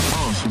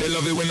They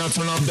love it when I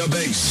turn up the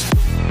bass.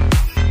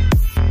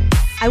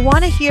 I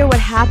want to hear what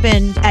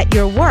happened at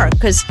your work,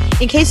 because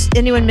in case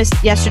anyone missed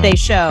yesterday's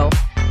show,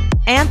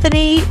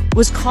 Anthony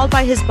was called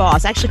by his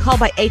boss, actually called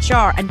by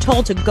HR, and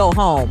told to go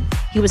home.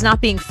 He was not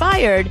being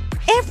fired.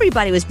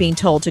 Everybody was being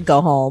told to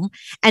go home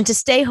and to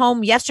stay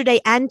home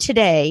yesterday and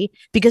today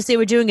because they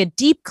were doing a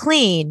deep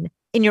clean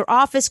in your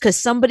office because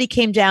somebody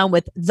came down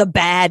with the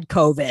bad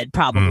COVID,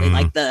 probably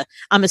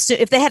I'm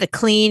assuming if they had to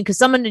clean, because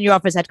someone in your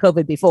office had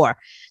COVID before.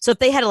 So if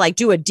they had to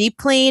do a deep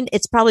clean,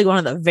 it's probably one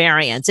of the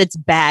variants. It's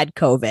bad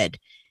COVID.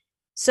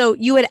 So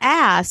you had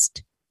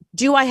asked,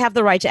 do I have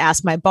the right to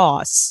ask my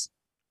boss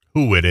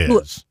who it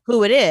is?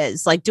 Who it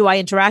is? Do I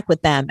interact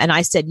with them? And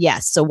I said,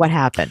 yes. So what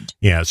happened?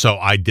 Yeah. So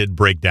I did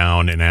break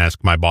down and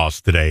ask my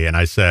boss today, and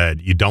I said,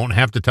 you don't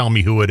have to tell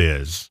me who it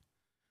is,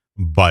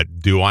 but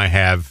do I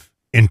have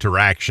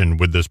interaction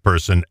with this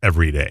person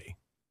every day?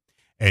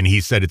 And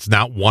he said, it's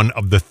not one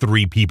of the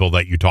 3 people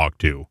that you talk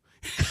to.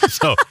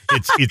 So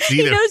it's either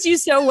he knows you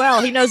so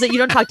well. He knows that you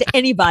don't talk to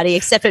anybody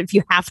except if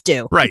you have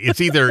to. Right.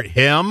 It's either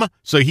him,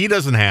 so he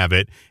doesn't have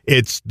it.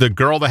 It's the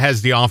girl that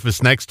has the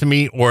office next to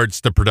me, or it's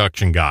the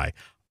production guy.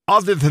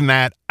 Other than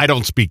that, I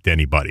don't speak to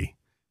anybody.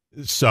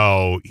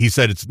 So he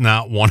said it's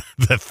not one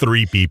of the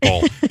 3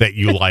 people that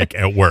you like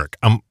at work.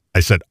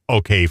 I said,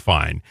 okay,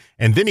 fine.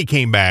 And then he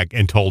came back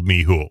and told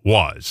me who it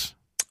was.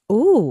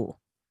 Ooh.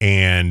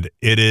 And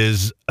it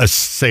is a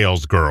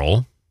sales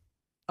girl.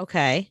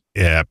 Okay.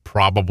 Yeah,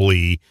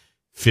 probably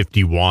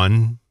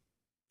 51,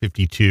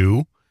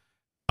 52.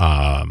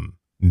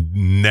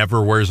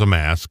 Never wears a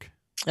mask.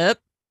 Yep.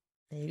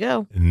 There you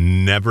go.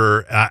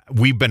 Never.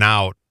 We've been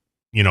out,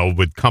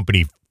 with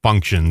company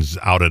functions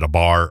out at a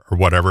bar or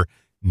whatever.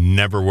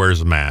 Never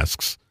wears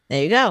masks.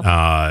 There you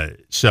go.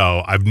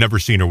 So I've never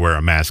seen her wear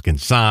a mask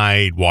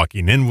inside,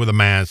 walking in with a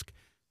mask.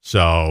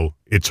 So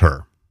it's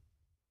her.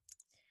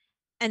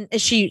 And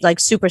is she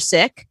super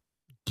sick?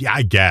 Yeah,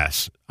 I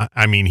guess.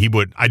 I mean,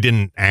 I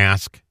didn't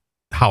ask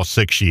how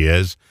sick she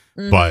is,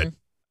 but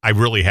I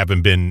really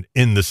haven't been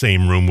in the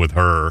same room with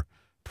her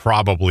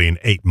probably in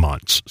 8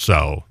 months. So,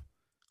 all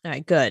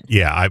right, good.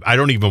 Yeah, I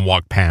don't even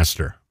walk past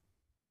her.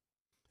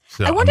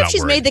 So I wonder if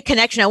she's made the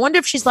connection. I wonder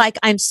if she's like,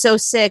 I'm so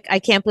sick, I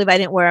can't believe I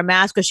didn't wear a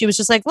mask. Or she was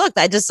just like, look,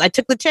 I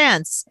took the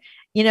chance.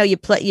 You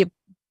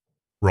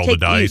roll the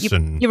dice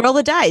and you roll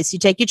the dice. You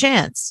take your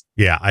chance.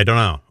 Yeah, I don't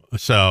know.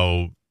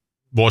 So,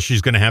 well,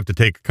 she's going to have to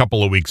take a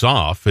couple of weeks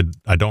off.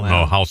 I don't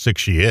know how sick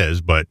she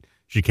is, but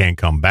she can't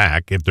come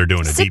back if they're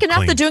doing a deep clean. Sick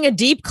enough they're doing a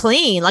deep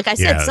clean. Like I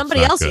said,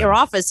 somebody else at your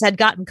office had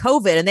gotten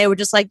COVID and they were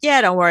just like, yeah,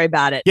 don't worry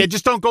about it. Yeah,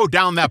 just don't go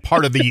down that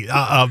part of the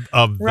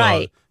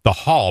right. the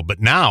hall. But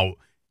now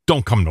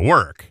don't come to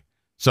work.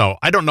 So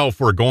I don't know if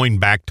we're going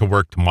back to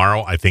work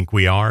tomorrow. I think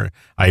we are.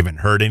 I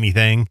haven't heard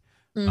anything.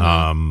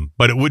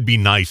 But it would be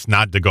nice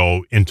not to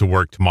go into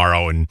work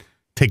tomorrow and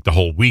take the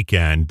whole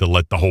weekend to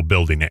let the whole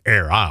building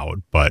air out.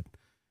 But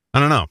I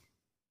don't know.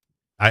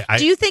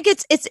 Do you think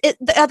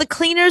are the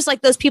cleaners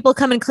like those people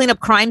come and clean up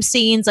crime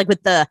scenes, like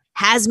with the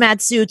hazmat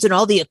suits and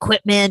all the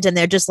equipment, and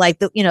they're just like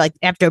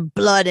after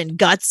blood and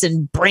guts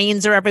and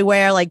brains are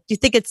everywhere? Like, do you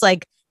think it's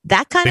like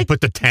that kind of? They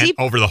put the tent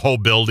over the whole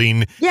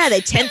building. Yeah,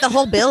 they tent the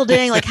whole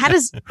building. Like,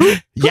 who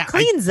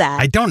cleans that?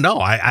 I don't know.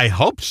 I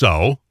hope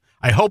so.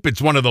 I hope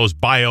it's one of those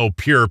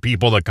bio-pure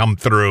people that come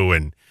through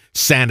and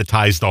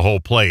sanitize the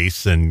whole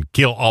place and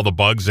kill all the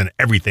bugs and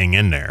everything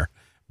in there.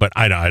 But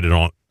I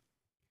don't.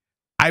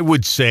 I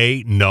would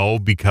say no,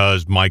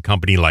 because my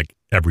company, like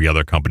every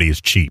other company, is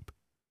cheap.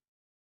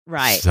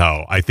 Right.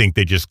 So I think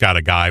they just got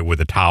a guy with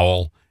a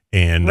towel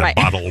and a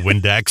bottle of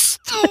Windex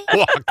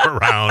walk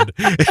around.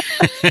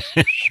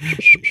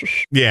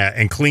 Yeah,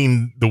 and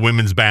clean the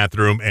women's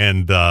bathroom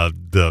and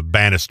the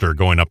banister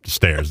going up the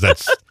stairs.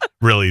 That's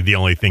really the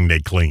only thing they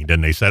cleaned.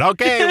 And they said,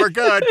 okay, we're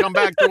good. Come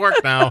back to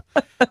work now.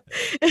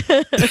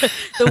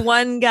 The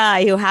one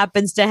guy who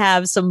happens to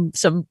have some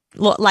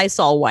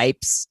Lysol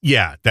wipes.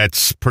 Yeah,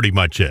 that's pretty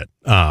much it.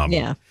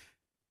 Yeah.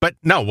 But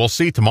no, we'll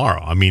see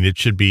tomorrow. I mean, it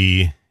should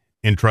be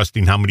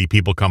interesting how many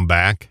people come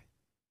back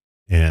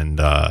and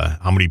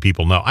how many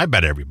people know. I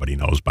bet everybody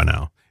knows by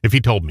now. If he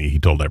told me, he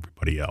told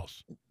everybody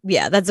else.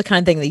 Yeah, that's the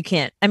kind of thing that you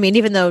can't. I mean,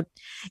 even though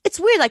it's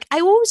weird, like I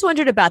always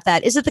wondered about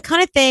that. Is it the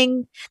kind of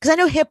thing? Because I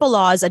know HIPAA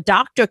laws, a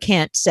doctor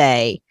can't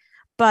say,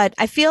 but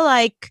I feel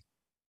like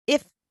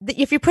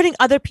if you're putting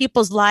other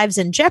people's lives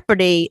in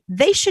jeopardy,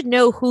 they should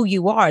know who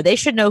you are. They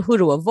should know who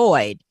to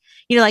avoid.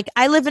 Like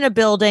I live in a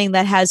building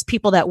that has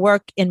people that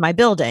work in my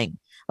building,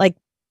 like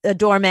a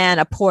doorman,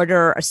 a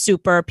porter, a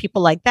super,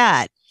 people like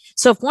that.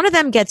 So if one of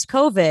them gets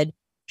COVID,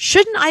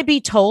 shouldn't I be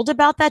told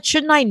about that?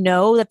 Shouldn't I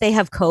know that they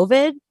have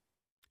COVID?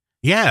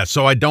 Yeah,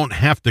 so I don't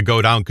have to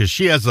go down, because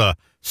she has a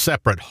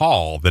separate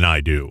hall than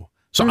I do.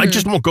 So I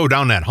just won't go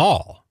down that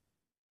hall.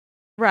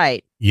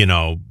 Right.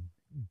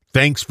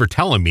 Thanks for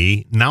telling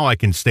me. Now I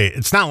can stay.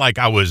 It's not like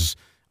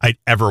I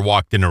ever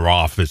walked in her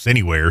office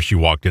anywhere. She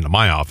walked into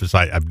my office.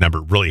 I've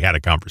never really had a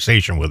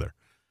conversation with her.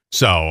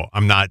 So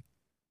I'm not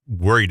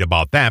worried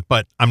about that,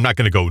 but I'm not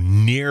going to go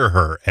near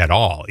her at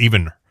all.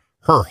 Even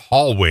her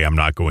hallway, I'm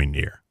not going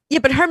near. Yeah,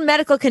 but her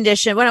medical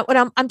condition,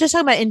 I'm just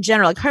talking about in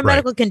general, like her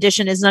medical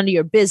condition is none of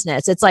your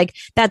business. It's like,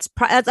 that's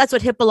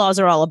what HIPAA laws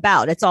are all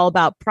about. It's all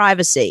about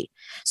privacy.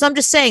 So I'm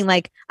just saying,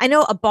 like, I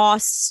know a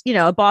boss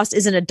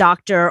isn't a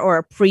doctor or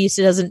a priest.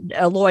 It isn't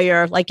a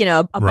lawyer. Like,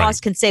 a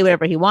boss can say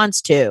whatever he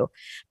wants to,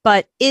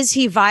 but is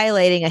he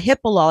violating a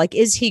HIPAA law? Like,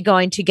 is he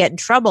going to get in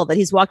trouble that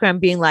he's walking around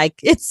being like,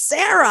 it's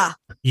Sarah?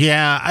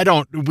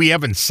 Yeah, we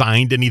haven't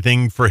signed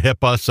anything for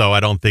HIPAA, so I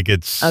don't think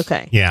it's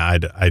okay. Yeah,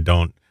 I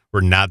don't. We're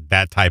not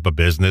that type of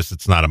business.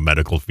 It's not a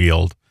medical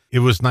field. It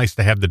was nice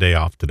to have the day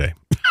off today.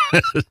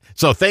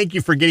 So thank you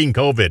for getting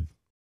COVID.